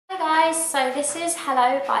guys, so this is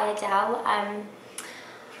Hello by Adele.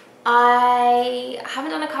 I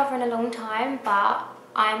haven't done a cover in a long time, but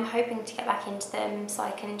I'm hoping to get back into them so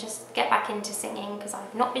I can just get back into singing, because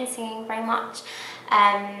I've not been singing very much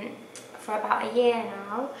for about a year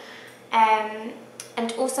now.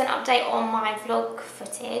 And also an update on my vlog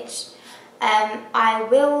footage. I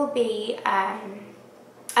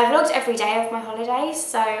vlogged every day of my holidays,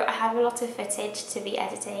 so I have a lot of footage to be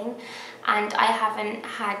editing, and I haven't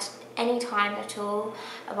had any time at all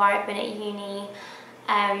while I've been at uni.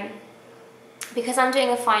 Because I'm doing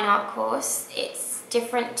a fine art course, it's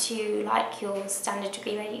different to like your standard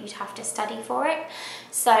degree where you'd have to study for it.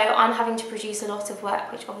 So I'm having to produce a lot of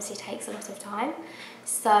work, which obviously takes a lot of time.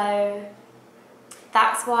 So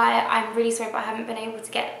that's why I'm really sorry, but I haven't been able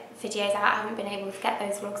to get videos out. I haven't been able to get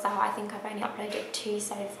those vlogs out. I think I've only uploaded 2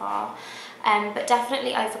 so far. But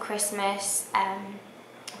definitely over Christmas,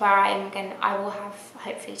 where I will have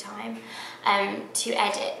hopefully time to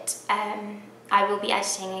edit. I will be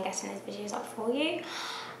editing and getting those videos up for you.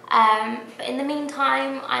 But in the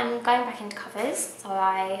meantime, I'm going back into covers, so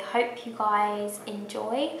I hope you guys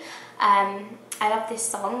enjoy. I love this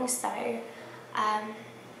song, so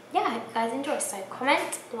yeah, I hope you guys enjoy. So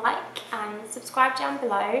comment, like and subscribe down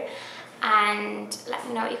below, and let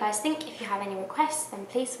me know what you guys think. If you have any requests, then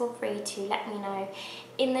please feel free to let me know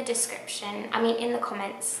in the in the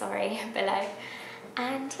comments, sorry, below.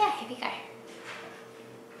 And yeah, here we go.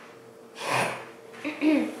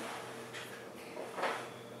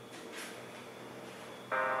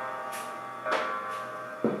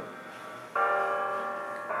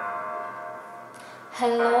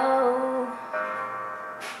 Hello,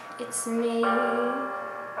 it's me.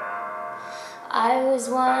 I was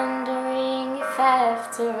wondering if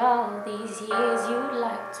after all these years you'd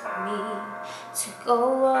like me to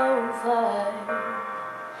go over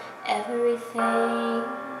everything.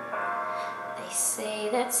 They say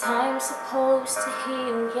that time's supposed to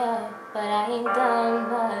heal ya, but I ain't done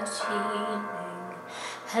much healing.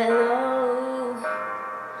 Hello,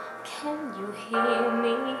 can you hear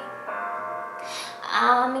me?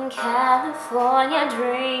 I'm in California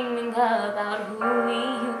dreaming about who we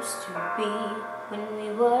used to be when we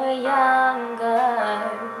were younger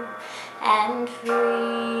and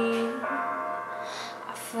free.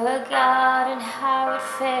 I've forgotten how it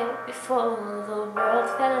felt before the world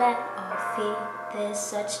fell at our feet. There's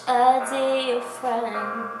such a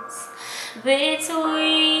difference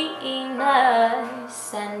between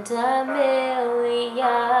us and a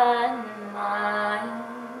million miles.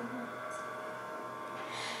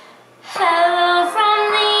 Hello from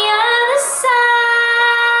the other side.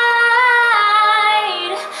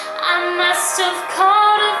 I must have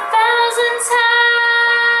called 1,000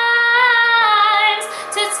 times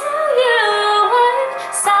to tell you I'm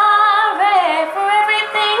sorry for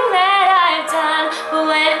everything that I've done, but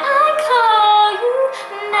when I call you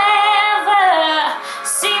never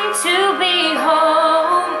seem to be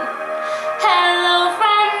home. Hello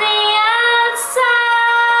from the outside.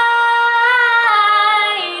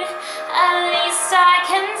 At least I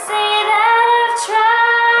can say that I've tried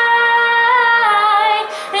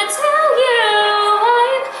to tell you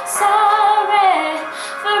I'm sorry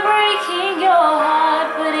for breaking your heart,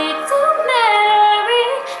 but it don't matter,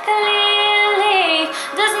 it clearly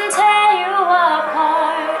doesn't tear you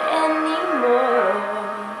apart anymore.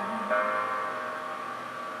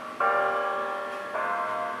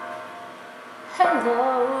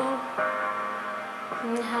 Hello,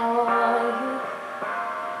 how are you?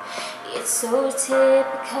 It's so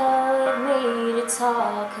typical of me to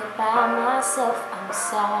talk about myself. I'm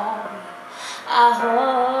sorry. I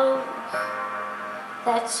hope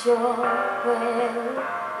that you're well.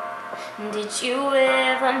 Did you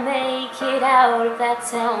ever make it out of that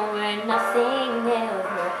town where nothing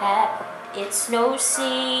ever happened? It's no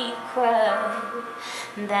secret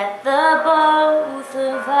that the both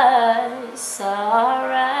of us are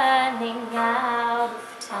running out of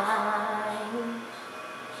time.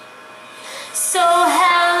 So